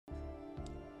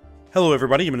Hello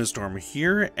everybody, Storm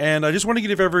here, and I just want to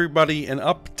give everybody an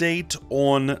update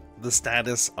on the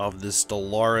status of the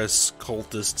Stellaris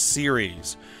Cultist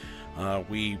series.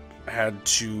 We had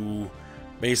to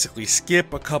basically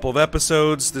skip a couple of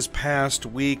episodes this past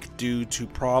week due to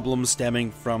problems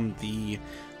stemming from the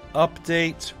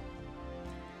update,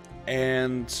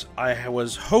 and I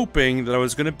was hoping that I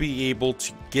was going to be able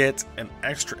to get an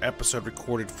extra episode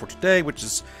recorded for today, which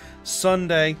is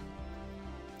Sunday.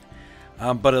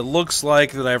 But it looks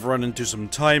like that I've run into some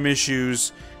time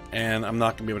issues, and I'm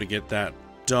not going to be able to get that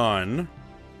done.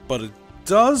 But it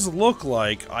does look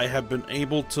like I have been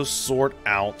able to sort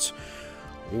out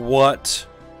what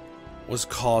was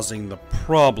causing the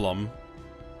problem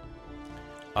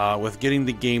with getting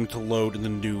the game to load in the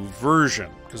new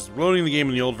version. Because loading the game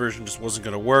in the old version just wasn't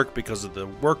going to work because of the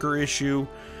worker issue.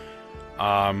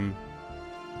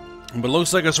 But it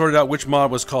looks like I sorted out which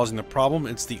mod was causing the problem.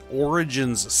 It's the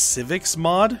Origins Civics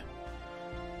mod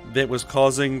that was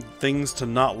causing things to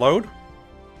not load.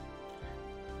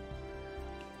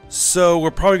 So we're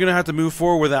probably going to have to move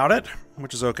forward without it,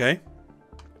 which is okay.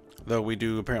 Though we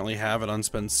do apparently have an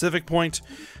unspent civic point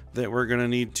that we're going to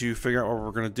need to figure out what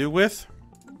we're going to do with.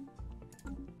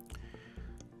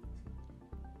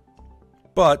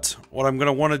 But what I'm going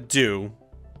to want to do,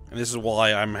 and this is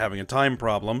why I'm having a time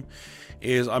problem,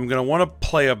 is I'm going to want to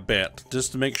play a bit,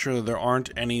 just to make sure that there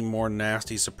aren't any more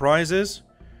nasty surprises,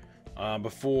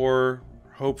 before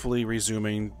hopefully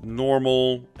resuming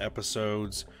normal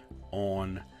episodes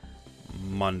on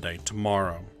Monday,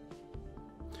 tomorrow.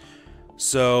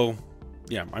 So,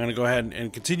 yeah, I'm going to go ahead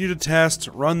and continue to test,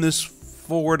 run this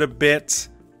forward a bit,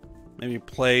 maybe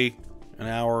play an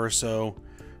hour or so,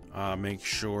 make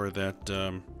sure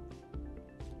that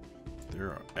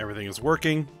everything is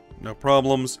working, no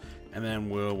problems, and then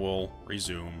we'll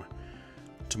resume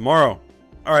tomorrow.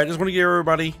 Alright, just want to give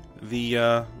everybody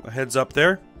the heads up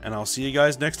there, and I'll see you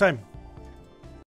guys next time.